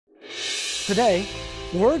Today,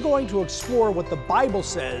 we're going to explore what the Bible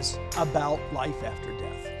says about life after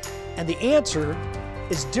death. And the answer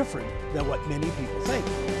is different than what many people think.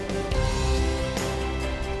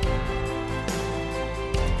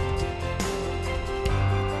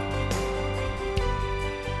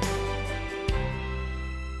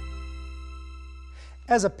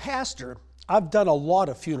 As a pastor, I've done a lot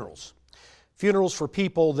of funerals. Funerals for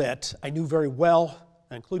people that I knew very well,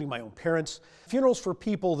 including my own parents. Funerals for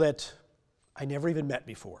people that I never even met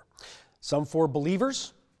before. Some for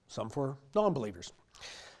believers, some for non-believers.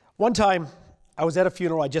 One time, I was at a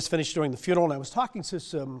funeral. I just finished doing the funeral, and I was talking to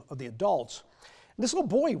some of the adults. And this little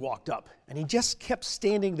boy walked up, and he just kept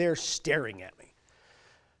standing there staring at me.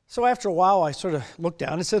 So after a while, I sort of looked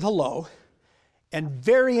down and said hello. And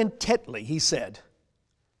very intently, he said,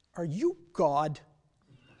 "Are you God?"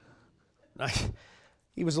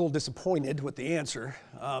 He was a little disappointed with the answer.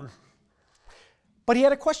 But he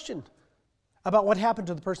had a question about what happened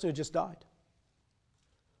to the person who just died.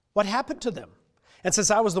 What happened to them? And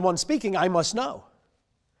since I was the one speaking, I must know.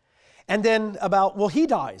 And then about, will he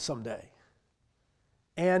die someday?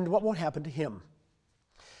 And what won't happen to him?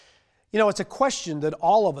 You know, it's a question that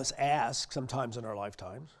all of us ask sometimes in our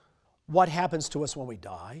lifetimes. What happens to us when we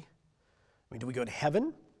die? I mean, do we go to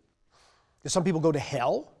heaven? Do some people go to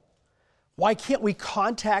hell? Why can't we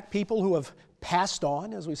contact people who have passed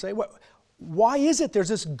on, as we say? Why is it there's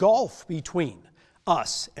this gulf between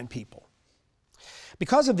us and people?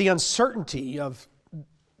 Because of the uncertainty of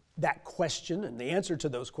that question and the answer to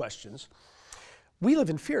those questions, we live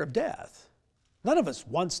in fear of death. None of us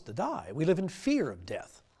wants to die. We live in fear of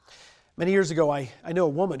death. Many years ago, I know a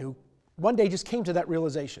woman who one day just came to that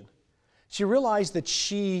realization. She realized that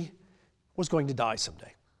she was going to die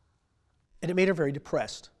someday. And it made her very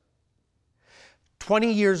depressed.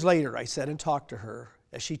 20 years later, I sat and talked to her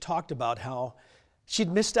as she talked about how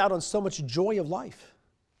she'd missed out on so much joy of life.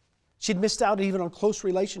 She'd missed out even on close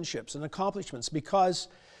relationships and accomplishments because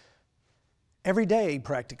every day,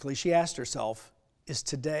 practically, she asked herself, is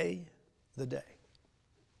today the day?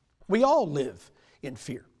 We all live in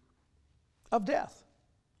fear of death.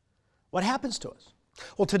 What happens to us?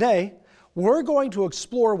 Well, today, we're going to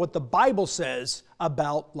explore what the Bible says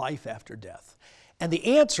about life after death. And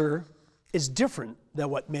the answer is different than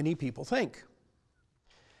what many people think.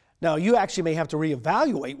 Now, you actually may have to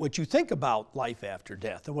reevaluate what you think about life after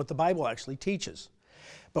death and what the Bible actually teaches.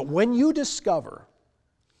 But when you discover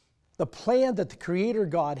the plan that the Creator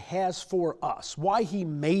God has for us, why He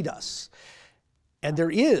made us, and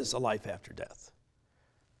there is a life after death,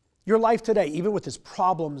 your life today, even with its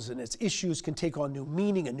problems and its issues, can take on new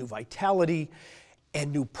meaning and new vitality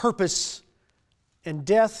and new purpose, and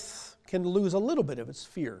death can lose a little bit of its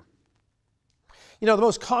fear. You know, the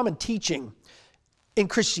most common teaching in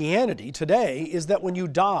Christianity today is that when you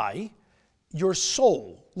die, your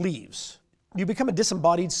soul leaves. You become a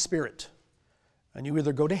disembodied spirit, and you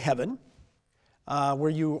either go to heaven, where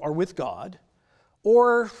you are with God,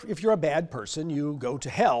 or if you're a bad person, you go to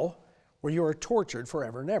hell, where you are tortured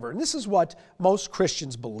forever and ever. And this is what most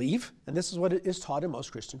Christians believe, and this is what is taught in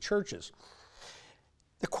most Christian churches.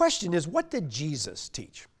 The question is, what did Jesus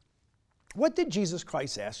teach? What did Jesus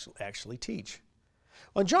Christ actually teach?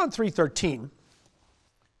 Well, in John 3:13,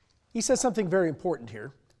 he says something very important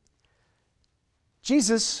here.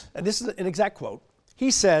 Jesus, and this is an exact quote, he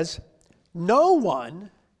says, "No one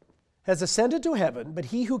has ascended to heaven but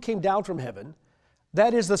he who came down from heaven,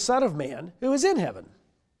 that is the Son of Man who is in heaven."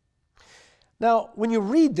 Now, when you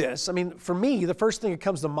read this, I mean, for me, the first thing that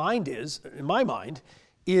comes to mind is, in my mind,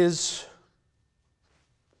 is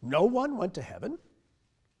no one went to heaven?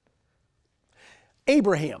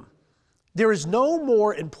 Abraham. There is no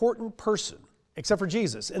more important person, except for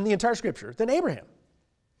Jesus, in the entire Scripture than Abraham.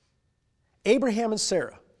 Abraham and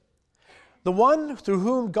Sarah. The one through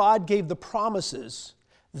whom God gave the promises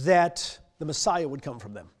that the Messiah would come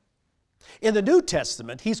from them. In the New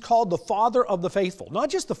Testament, he's called the Father of the Faithful. Not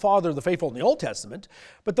just the Father of the Faithful in the Old Testament,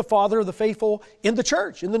 but the Father of the Faithful in the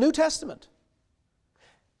church, in the New Testament.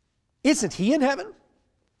 Isn't he in heaven?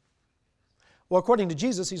 Well, according to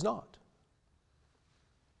Jesus, he's not.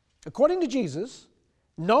 According to Jesus,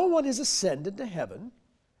 no one has ascended to heaven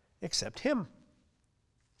except him.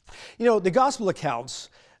 You know, the gospel accounts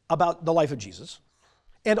about the life of Jesus,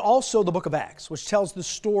 and also the book of Acts, which tells the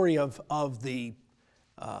story of the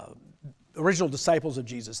original disciples of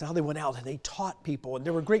Jesus, and how they went out and they taught people, and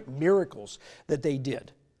there were great miracles that they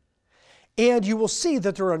did. And you will see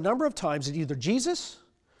that there are a number of times that either Jesus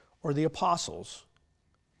or the apostles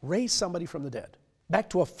raised somebody from the dead,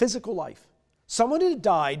 back to a physical life. Someone who had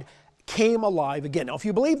died came alive again. Now, if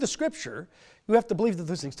you believe the Scripture, you have to believe that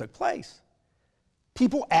those things took place.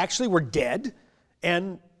 People actually were dead,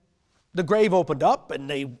 and the grave opened up, and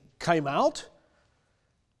they came out.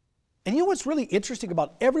 And you know what's really interesting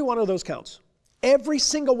about every one of those counts? Every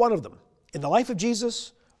single one of them, in the life of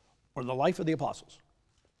Jesus or in the life of the apostles,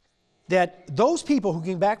 that those people who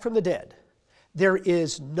came back from the dead, there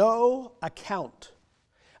is no account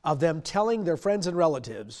of them telling their friends and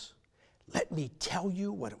relatives, let me tell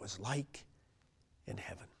you what it was like in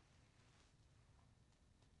heaven.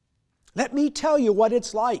 Let me tell you what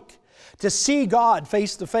it's like to see God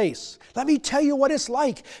face to face. Let me tell you what it's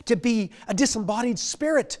like to be a disembodied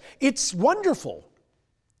spirit. It's wonderful.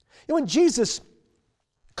 You know, when Jesus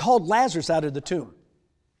called Lazarus out of the tomb,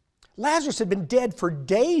 Lazarus had been dead for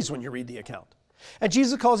days when you read the account. And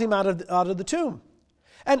Jesus calls him out of the tomb.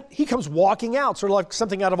 And he comes walking out, sort of like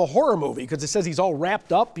something out of a horror movie, because it says he's all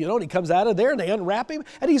wrapped up, you know, and he comes out of there and they unwrap him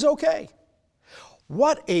and he's okay.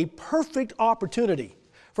 What a perfect opportunity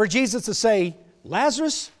for Jesus to say,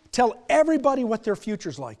 Lazarus, tell everybody what their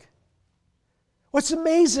future's like. What's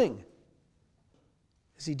amazing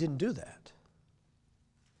is he didn't do that.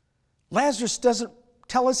 Lazarus doesn't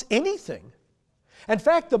tell us anything. In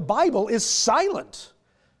fact, the Bible is silent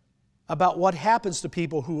about what happens to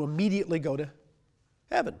people who immediately go to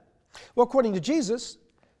heaven. Well, according to Jesus,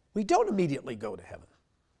 we don't immediately go to heaven.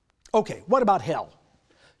 Okay, what about hell?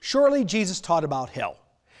 Surely Jesus taught about hell,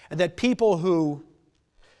 and that people who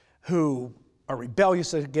are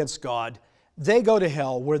rebellious against God, they go to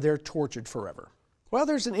hell where they're tortured forever. Well,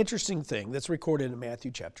 there's an interesting thing that's recorded in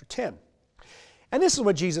Matthew chapter 10. And this is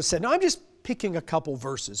what Jesus said. Now, I'm just picking a couple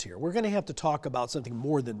verses here. We're going to have to talk about something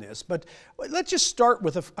more than this, but let's just start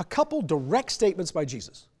with a couple direct statements by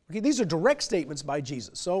Jesus. Okay, these are direct statements by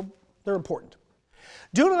Jesus, so they're important.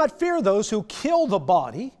 Do not fear those who kill the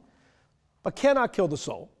body, but cannot kill the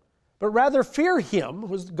soul, but rather fear him,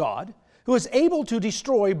 who is God, who is able to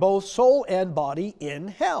destroy both soul and body in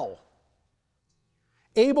hell.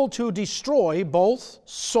 Able to destroy both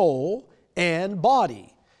soul and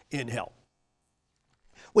body in hell.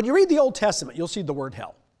 When you read the Old Testament, you'll see the word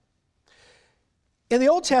hell. In the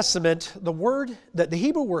Old Testament, the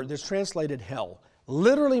Hebrew word that's translated hell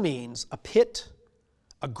literally means a pit,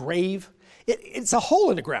 a grave. It's a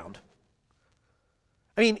hole in the ground.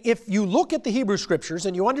 I mean, if you look at the Hebrew Scriptures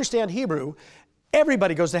and you understand Hebrew,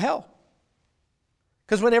 everybody goes to hell.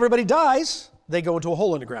 Because when everybody dies, they go into a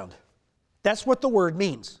hole in the ground. That's what the word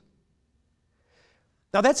means.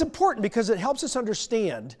 Now that's important because it helps us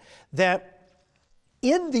understand that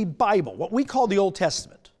in the Bible, what we call the Old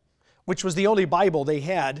Testament, which was the only Bible they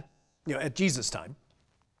had, at Jesus' time,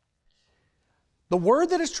 the word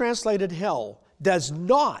that is translated hell does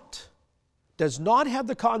not have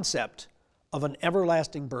the concept of an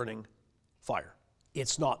everlasting burning fire.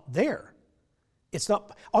 It's not there. It's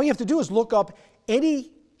not. All you have to do is look up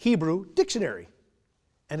any Hebrew dictionary,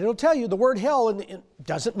 and it'll tell you the word hell and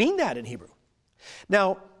doesn't mean that in Hebrew.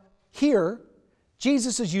 Now, here,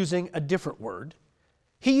 Jesus is using a different word.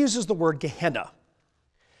 He uses the word Gehenna.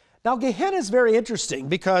 Now, Gehenna is very interesting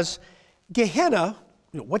because Gehenna,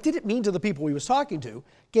 what did it mean to the people he was talking to?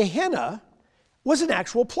 Gehenna was an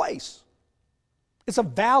actual place. It's a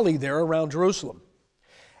valley there around Jerusalem.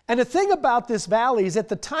 And the thing about this valley is at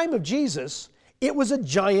the time of Jesus, it was a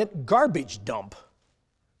giant garbage dump.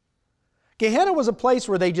 Gehenna was a place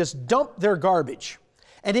where they just dumped their garbage,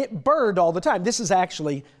 and it burned all the time. This is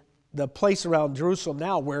actually the place around Jerusalem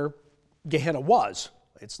now where Gehenna was.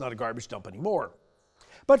 It's not a garbage dump anymore.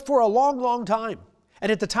 But for a long, long time,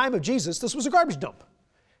 and at the time of Jesus, this was a garbage dump.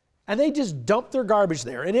 And they just dumped their garbage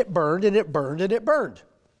there, and it burned, and it burned, and it burned.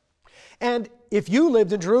 And if you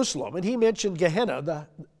lived in Jerusalem, and he mentioned Gehenna,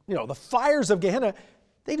 the fires of Gehenna,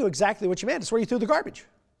 they knew exactly what you meant. It's where you threw the garbage.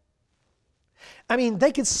 I mean,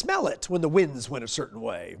 they could smell it when the winds went a certain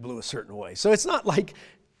way, blew a certain way. So it's not like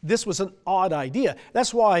this was an odd idea.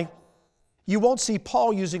 That's why you won't see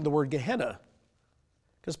Paul using the word Gehenna,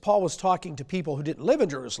 because Paul was talking to people who didn't live in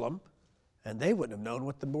Jerusalem, and they wouldn't have known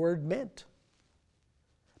what the word meant.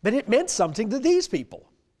 But it meant something to these people,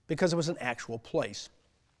 because it was an actual place.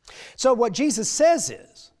 So what Jesus says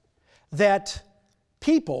is that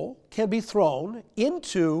people can be thrown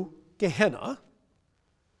into Gehenna,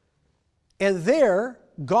 and there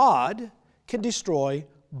God can destroy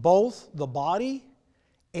both the body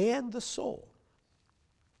and the soul.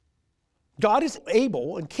 God is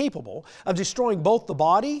able and capable of destroying both the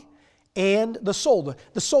body and the soul.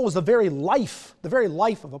 The soul is the very life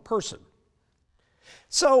of a person.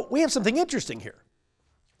 So we have something interesting here.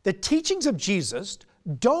 The teachings of Jesus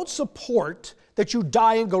don't support that you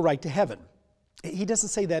die and go right to heaven. He doesn't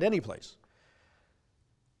say that anyplace.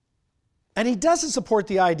 And he doesn't support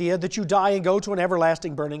the idea that you die and go to an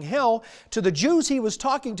everlasting burning hell. To the Jews he was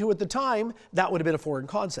talking to at the time, that would have been a foreign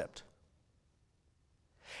concept.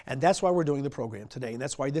 And that's why we're doing the program today. And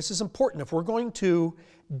that's why this is important if we're going to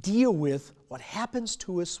deal with what happens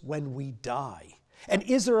to us when we die. And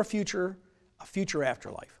is there a future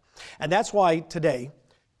afterlife? And that's why today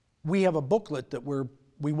we have a booklet that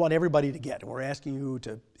we want everybody to get. And we're asking you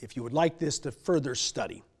to, if you would like this, to further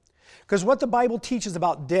study. Because what the Bible teaches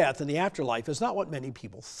about death and the afterlife is not what many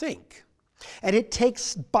people think. And it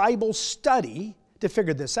takes Bible study to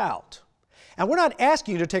figure this out. And we're not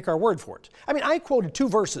asking you to take our word for it. I mean, I quoted 2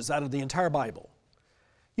 verses out of the entire Bible.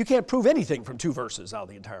 You can't prove anything from 2 verses out of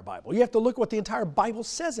the entire Bible. You have to look what the entire Bible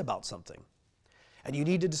says about something. And you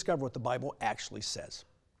need to discover what the Bible actually says.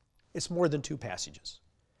 It's more than 2 passages.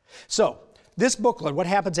 So, this booklet, What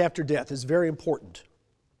Happens After Death, is very important.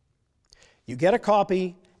 You get a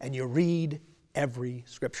copy and you read every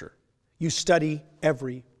scripture. You study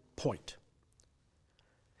every point.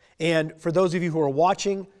 And for those of you who are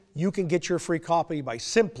watching, you can get your free copy by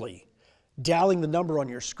simply dialing the number on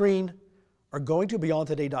your screen or going to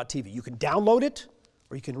beyondtoday.tv. You can download it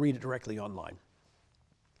or you can read it directly online.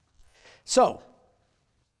 So,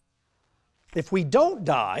 if we don't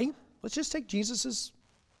die, let's just take Jesus'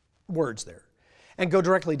 words there and go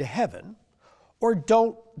directly to heaven, or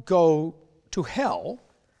don't go to hell,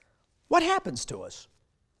 what happens to us?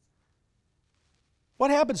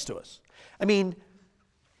 What happens to us? I mean,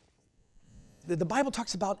 the Bible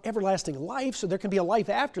talks about everlasting life, so there can be a life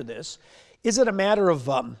after this. Is it a matter of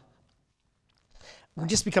we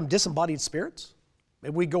just become disembodied spirits?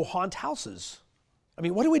 Maybe we go haunt houses. I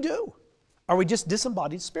mean, what do we do? Are we just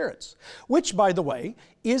disembodied spirits? Which, by the way,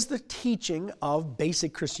 is the teaching of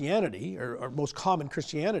basic Christianity, or most common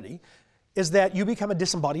Christianity, is that you become a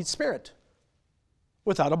disembodied spirit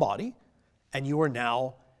without a body, and you are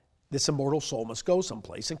now, this immortal soul must go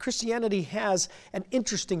someplace. And Christianity has an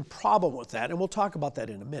interesting problem with that, and we'll talk about that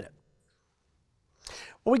in a minute.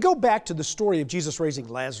 When we go back to the story of Jesus raising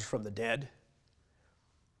Lazarus from the dead,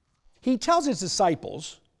 he tells his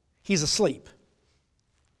disciples he's asleep.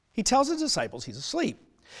 He tells his disciples he's asleep.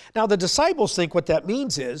 Now, the disciples think what that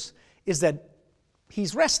means is that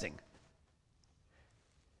he's resting.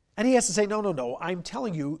 And he has to say, no, I'm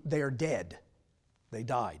telling you they are dead. They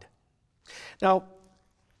died. Now,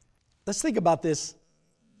 let's think about this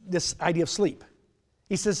idea of sleep.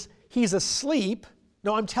 He says, he's asleep.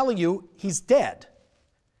 No, I'm telling you, he's dead.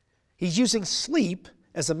 He's using sleep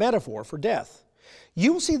as a metaphor for death.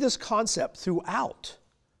 You'll see this concept throughout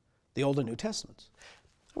the Old and New Testaments.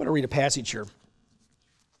 I'm going to read a passage here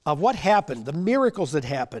of what happened, the miracles that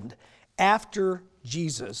happened after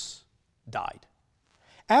Jesus died.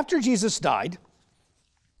 After Jesus died,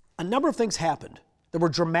 a number of things happened that were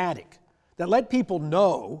dramatic, that let people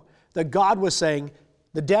know that God was saying,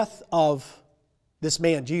 the death of this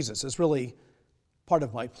man, Jesus, is really part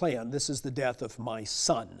of my plan. This is the death of my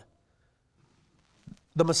son,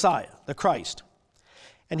 the Messiah, the Christ.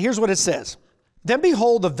 And here's what it says. Then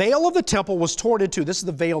behold, the veil of the temple was torn in two. This is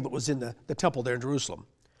the veil that was in the temple there in Jerusalem.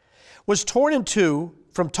 Was torn in two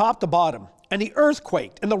from top to bottom. And the earth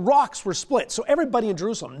quaked, and the rocks were split. So everybody in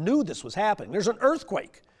Jerusalem knew this was happening. There's an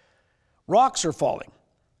earthquake. Rocks are falling.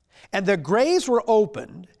 And the graves were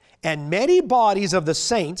opened, and many bodies of the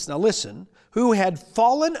saints, now listen, who had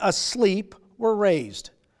fallen asleep were raised.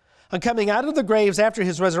 And coming out of the graves after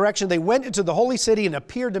his resurrection, they went into the holy city and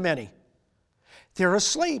appeared to many. They're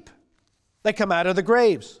asleep. They come out of the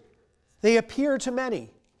graves. They appear to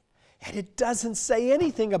many. And it doesn't say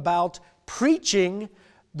anything about preaching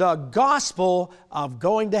the gospel of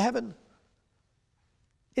going to heaven.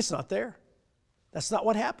 It's not there. That's not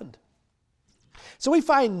what happened. So we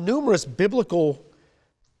find numerous biblical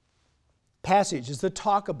passages that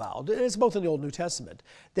talk about, and it's both in the Old and New Testament,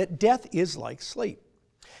 that death is like sleep.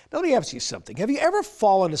 Now let me ask you something. Have you ever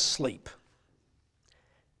fallen asleep?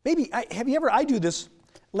 I do this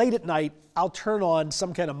late at night. I'll turn on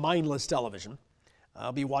some kind of mindless television.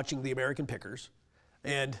 I'll be watching the American Pickers.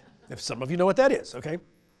 And if some of you know what that is, okay?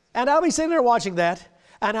 And I'll be sitting there watching that,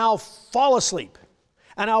 and I'll fall asleep.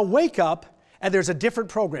 And I'll wake up, and there's a different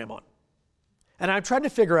program on. And I'm trying to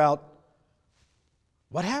figure out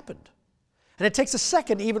what happened. And it takes a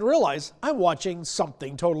second to even realize I'm watching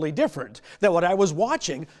something totally different than what I was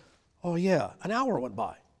watching. Oh yeah, an hour went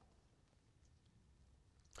by.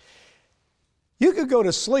 You could go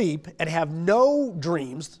to sleep and have no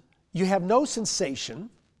dreams. You have no sensation.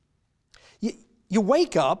 You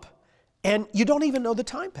wake up and you don't even know the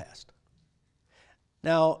time passed.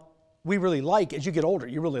 Now, we really like, as you get older,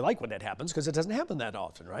 you really like when that happens because it doesn't happen that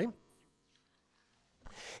often, right?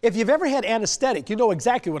 If you've ever had anesthetic, you know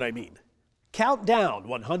exactly what I mean. Count down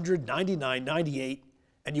 100, 99, 98,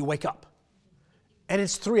 and you wake up. And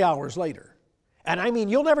it's 3 hours later. And I mean,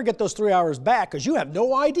 you'll never get those 3 hours back because you have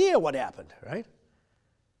no idea what happened, right?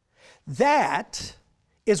 That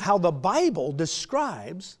is how the Bible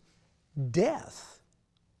describes death.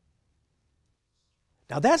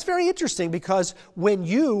 Now that's very interesting because when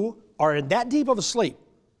you are in that deep of a sleep,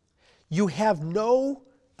 you have no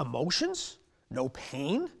emotions, no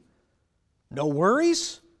pain, no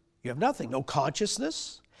worries, you have nothing, no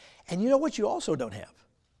consciousness. And you know what you also don't have?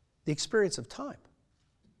 The experience of time.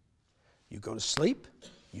 You go to sleep,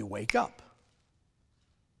 you wake up.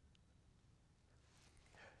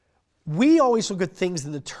 We always look at things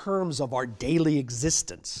in the terms of our daily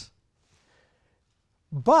existence.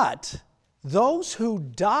 But those who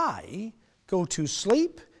die go to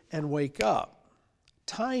sleep and wake up.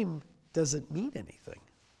 Time doesn't mean anything.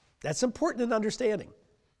 That's important in understanding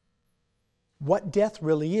what death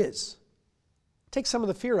really is. Take some of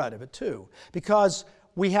the fear out of it too, because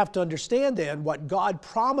we have to understand then what God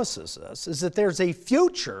promises us is that there's a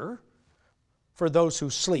future for those who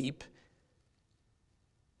sleep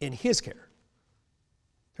in His care.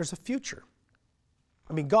 There's a future.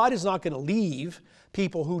 I mean, God is not going to leave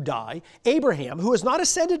people who die. Abraham, who has not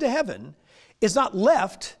ascended to heaven, is not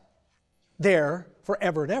left there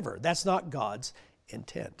forever and ever. That's not God's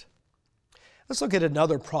intent. Let's look at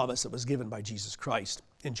another promise that was given by Jesus Christ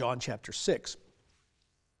in John chapter 6.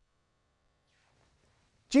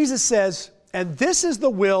 Jesus says, "And this is the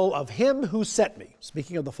will of Him who sent me,"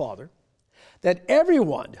 speaking of the Father, "that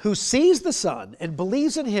everyone who sees the Son and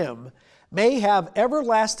believes in Him may have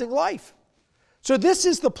everlasting life." So this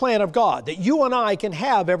is the plan of God, that you and I can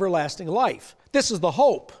have everlasting life. This is the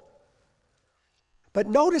hope. But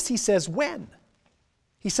notice He says when.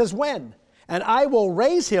 He says when. "And I will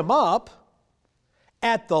raise him up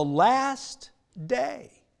at the last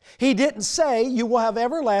day." He didn't say you will have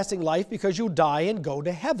everlasting life because you die and go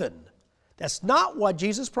to heaven. That's not what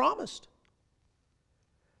Jesus promised.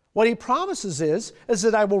 What He promises is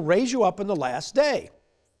that I will raise you up in the last day.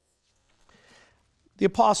 The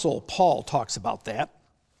Apostle Paul talks about that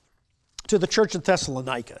to the church in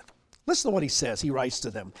Thessalonica. Listen to what he says. He writes to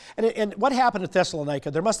them. And what happened in Thessalonica,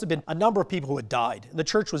 there must have been a number of people who had died. And the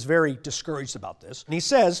church was very discouraged about this. And he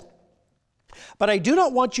says, "But I do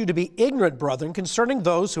not want you to be ignorant, brethren, concerning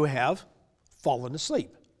those who have fallen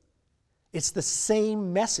asleep." It's the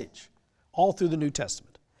same message all through the New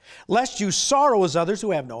Testament. "Lest you sorrow as others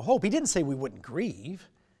who have no hope." He didn't say we wouldn't grieve.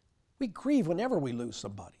 We grieve whenever we lose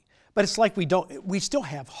somebody. But it's like we still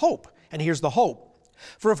have hope. And here's the hope.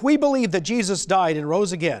 "For if we believe that Jesus died and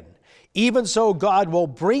rose again, even so God will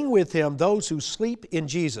bring with Him those who sleep in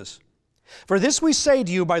Jesus. For this we say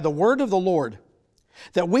to you by the word of the Lord,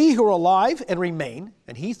 that we who are alive and remain,"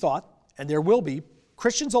 and he thought, and there will be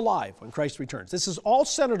Christians alive when Christ returns. This is all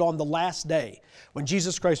centered on the last day when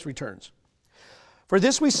Jesus Christ returns. "For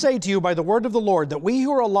this we say to you by the word of the Lord, that we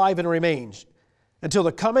who are alive and remain until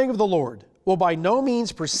the coming of the Lord will by no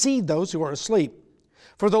means precede those who are asleep.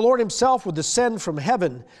 For the Lord Himself will descend from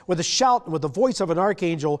heaven with a shout and with the voice of an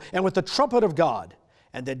archangel and with the trumpet of God.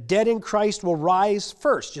 And the dead in Christ will rise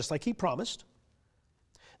first," just like He promised.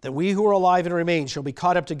 "Then we who are alive and remain shall be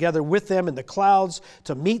caught up together with them in the clouds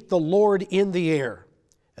to meet the Lord in the air.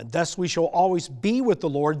 And thus we shall always be with the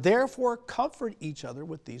Lord. Therefore comfort each other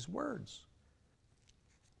with these words."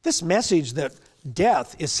 This message that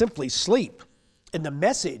death is simply sleep, and the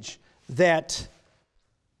message that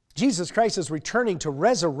Jesus Christ is returning to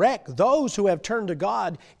resurrect those who have turned to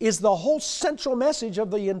God is the whole central message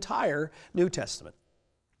of the entire New Testament.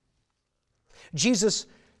 Jesus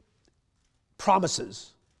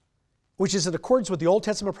promises, which is in accordance with the Old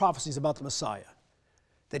Testament prophecies about the Messiah,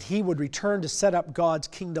 that He would return to set up God's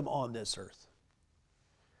kingdom on this earth.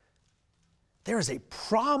 There is a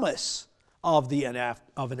promise of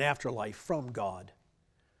an afterlife from God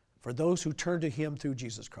for those who turn to Him through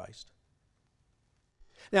Jesus Christ.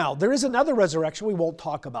 Now, there is another resurrection we won't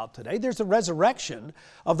talk about today. There's the resurrection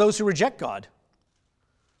of those who reject God.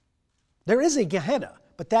 There is a Gehenna,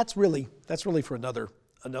 but that's really for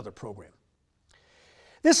another program.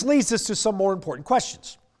 This leads us to some more important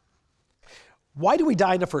questions. Why do we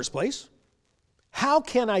die in the first place? How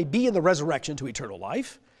can I be in the resurrection to eternal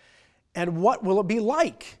life? And what will it be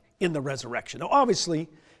like in the resurrection? Now, obviously,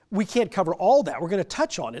 we can't cover all that. We're going to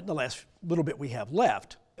touch on it in the last little bit we have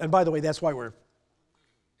left. And by the way, that's why we're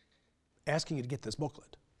asking you to get this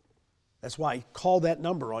booklet. That's why call that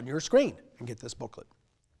number on your screen and get this booklet.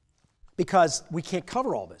 Because we can't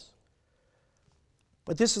cover all this.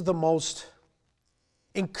 But this is the most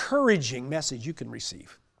encouraging message you can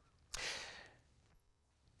receive.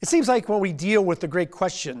 It seems like when we deal with the great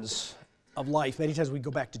questions of life, many times we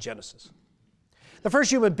go back to Genesis. The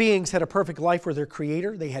first human beings had a perfect life with their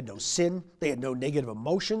Creator. They had no sin. They had no negative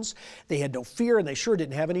emotions. They had no fear, and they sure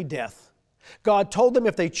didn't have any death. God told them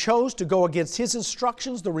if they chose to go against His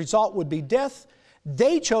instructions, the result would be death.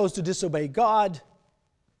 They chose to disobey God,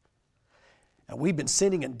 and we've been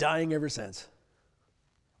sinning and dying ever since.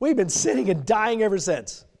 We've been sinning and dying ever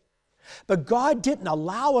since. But God didn't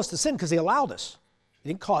allow us to sin because He allowed us. He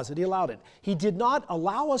didn't cause it, He allowed it. He did not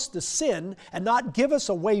allow us to sin and not give us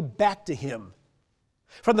a way back to Him.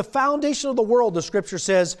 From the foundation of the world, the Scripture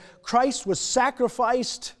says, Christ was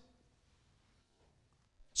sacrificed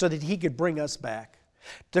so that He could bring us back,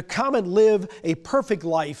 to come and live a perfect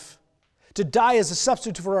life, to die as a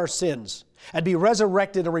substitute for our sins, and be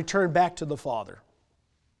resurrected and return back to the Father.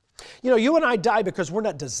 You know, you and I die because we're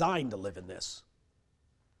not designed to live in this.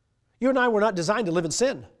 You and I were not designed to live in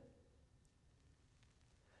sin.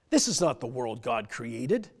 This is not the world God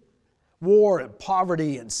created. War and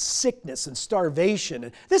poverty and sickness and starvation.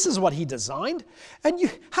 And this is what He designed. And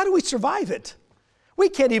how do we survive it? We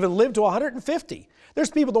can't even live to 150.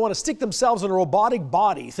 There's people that want to stick themselves in a robotic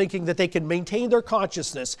body thinking that they can maintain their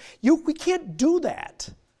consciousness. We can't do that.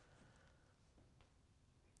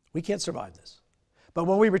 We can't survive this. But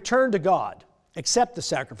when we return to God, accept the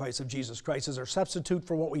sacrifice of Jesus Christ as our substitute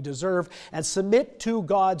for what we deserve, and submit to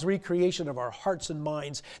God's recreation of our hearts and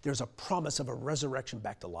minds, there's a promise of a resurrection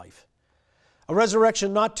back to life. A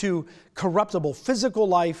resurrection not to corruptible physical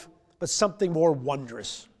life, but something more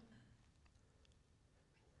wondrous.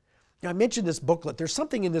 Now, I mentioned this booklet. There's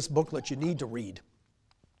something in this booklet you need to read.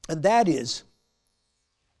 And that is,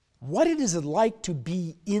 what it is like to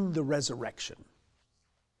be in the resurrection.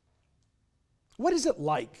 What is it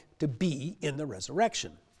like to be in the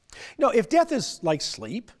resurrection? You know, if death is like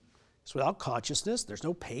sleep, it's without consciousness, there's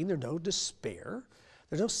no pain, there's no despair,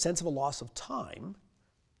 there's no sense of a loss of time,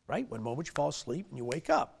 right? One moment you fall asleep and you wake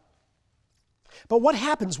up. But what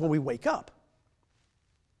happens when we wake up?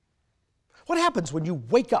 What happens when you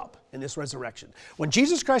wake up in this resurrection? When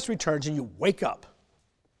Jesus Christ returns and you wake up?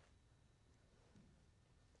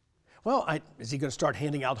 Well, is He going to start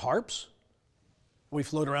handing out harps? We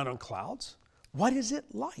float around on clouds? What is it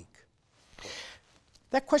like?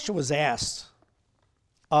 That question was asked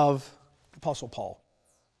of the Apostle Paul.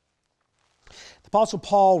 The Apostle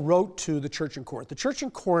Paul wrote to the church in Corinth. The church in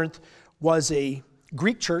Corinth was a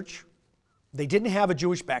Greek church. They didn't have a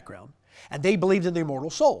Jewish background, and they believed in the immortal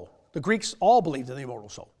soul. The Greeks all believed in the immortal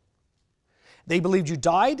soul. They believed you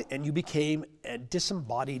died and you became a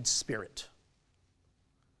disembodied spirit.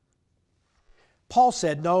 Paul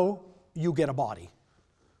said, no, you get a body.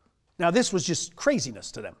 Now, this was just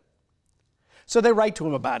craziness to them. So they write to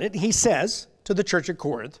him about it. He says to the church at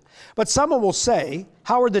Corinth, but someone will say,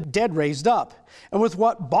 how are the dead raised up? And with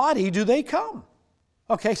what body do they come?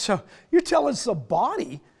 Okay, so you're telling us a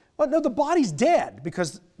body? Well, no, the body's dead,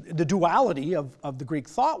 because the duality of the Greek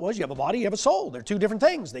thought was you have a body, you have a soul. They're two different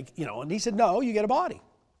things. And he said, no, you get a body.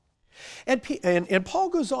 And Paul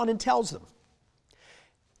goes on and tells them,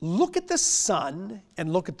 look at the sun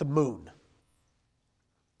and look at the moon.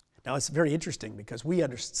 Now, it's very interesting because we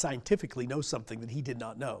scientifically know something that he did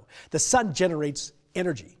not know. The sun generates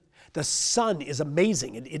energy. The sun is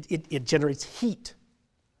amazing. It generates heat.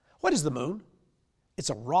 What is the moon?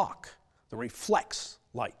 It's a rock that reflects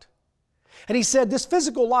light. And he said this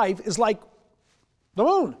physical life is like the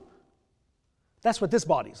moon. That's what this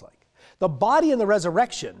body is like. The body in the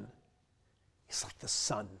resurrection is like the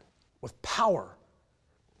sun with power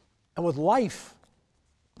and with life.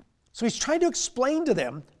 So he's trying to explain to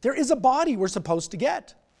them, there is a body we're supposed to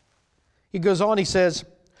get. He goes on, he says,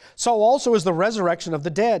 so also is the resurrection of the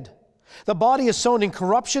dead. The body is sown in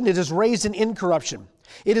corruption, it is raised in incorruption.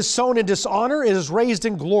 It is sown in dishonor, it is raised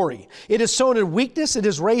in glory. It is sown in weakness, it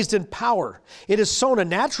is raised in power. It is sown a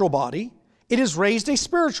natural body, it is raised a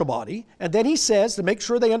spiritual body. And then he says, to make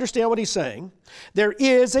sure they understand what he's saying, there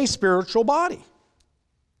is a spiritual body.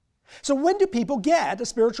 So when do people get a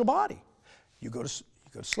spiritual body? You go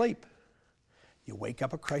to sleep. You wake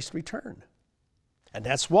up at Christ's return. And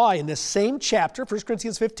that's why in this same chapter, 1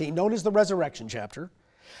 Corinthians 15, known as the resurrection chapter,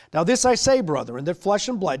 now this I say, brethren, that flesh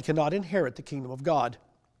and blood cannot inherit the kingdom of God,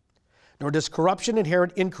 nor does corruption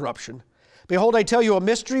inherit incorruption. Behold, I tell you a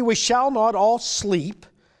mystery, we shall not all sleep,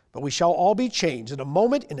 but we shall all be changed in a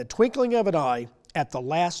moment, in the twinkling of an eye, at the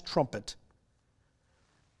last trumpet.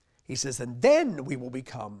 He says, and then we will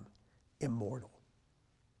become immortal.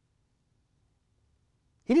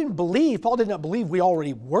 Paul did not believe we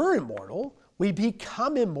already were immortal. We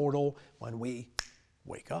become immortal when we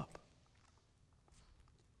wake up.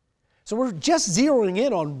 So we're just zeroing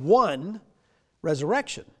in on one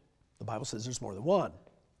resurrection. The Bible says there's more than one.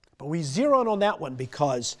 But we zero in on that one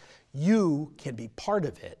because you can be part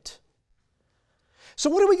of it.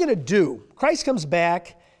 So what are we going to do? Christ comes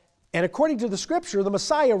back, and according to the Scripture, the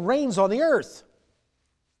Messiah reigns on the earth.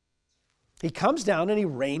 He comes down and he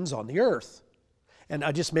reigns on the earth. And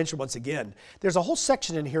I just mentioned once again, there's a whole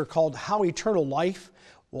section in here called How Eternal Life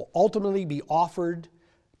Will Ultimately Be Offered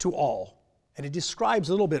to All. And it describes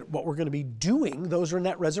a little bit what we're going to be doing, those are in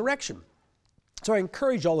that resurrection. So I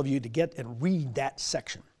encourage all of you to get and read that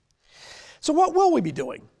section. So what will we be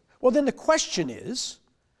doing? Well, then the question is,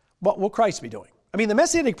 what will Christ be doing? I mean, the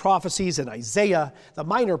Messianic prophecies in Isaiah, the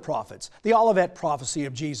minor prophets, the Olivet prophecy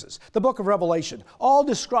of Jesus, the book of Revelation, all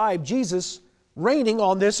describe Jesus reigning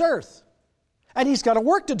on this earth. And he's got a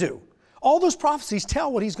work to do. All those prophecies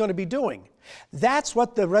tell what he's going to be doing. That's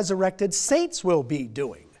what the resurrected saints will be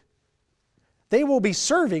doing. They will be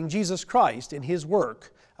serving Jesus Christ in his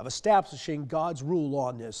work of establishing God's rule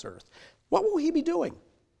on this earth. What will he be doing?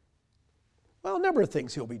 Well, a number of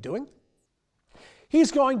things he'll be doing.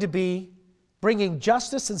 He's going to be bringing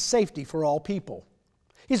justice and safety for all people.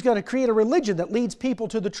 He's going to create a religion that leads people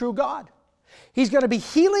to the true God. He's going to be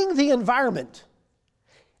healing the environment,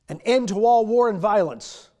 an end to all war and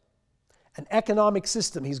violence, an economic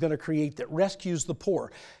system he's going to create that rescues the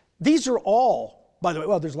poor. These are all, by the way,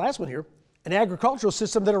 well, there's the last one here, an agricultural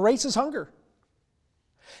system that erases hunger.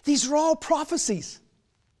 These are all prophecies.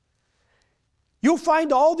 You'll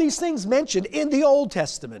find all these things mentioned in the Old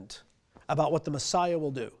Testament about what the Messiah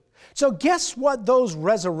will do. So guess what those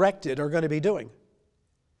resurrected are going to be doing?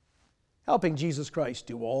 Helping Jesus Christ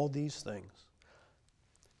do all these things.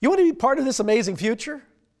 You want to be part of this amazing future?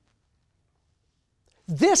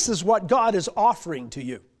 This is what God is offering to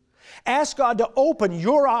you. Ask God to open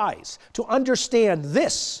your eyes to understand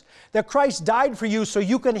this, that Christ died for you so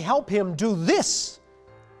you can help him do this.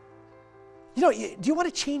 You know, do you want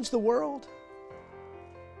to change the world?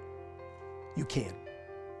 You can.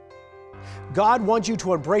 God wants you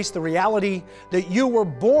to embrace the reality that you were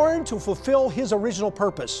born to fulfill his original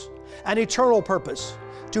purpose, an eternal purpose,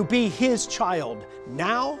 to be his child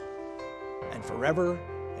now and forever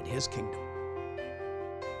in his kingdom.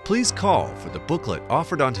 Please call for the booklet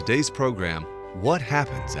offered on today's program, What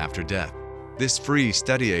Happens After Death. This free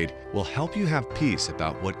study aid will help you have peace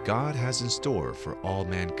about what God has in store for all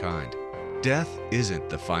mankind. Death isn't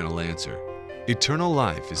the final answer. Eternal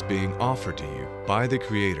life is being offered to you by the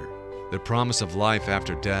Creator. The promise of life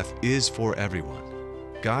after death is for everyone.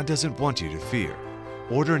 God doesn't want you to fear.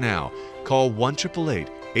 Order now. Call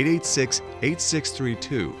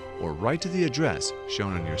 1-888-886-8632 or write to the address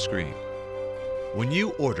shown on your screen. When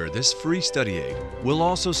you order this free study aid, we'll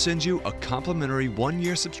also send you a complimentary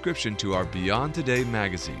one-year subscription to our Beyond Today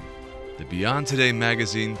magazine. The Beyond Today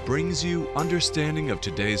magazine brings you understanding of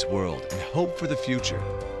today's world and hope for the future.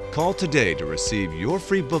 Call today to receive your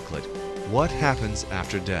free booklet, What Happens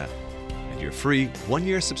After Death, and your free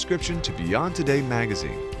one-year subscription to Beyond Today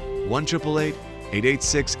magazine.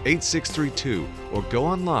 1-888-886-8632 or go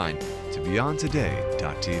online to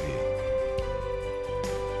beyondtoday.tv.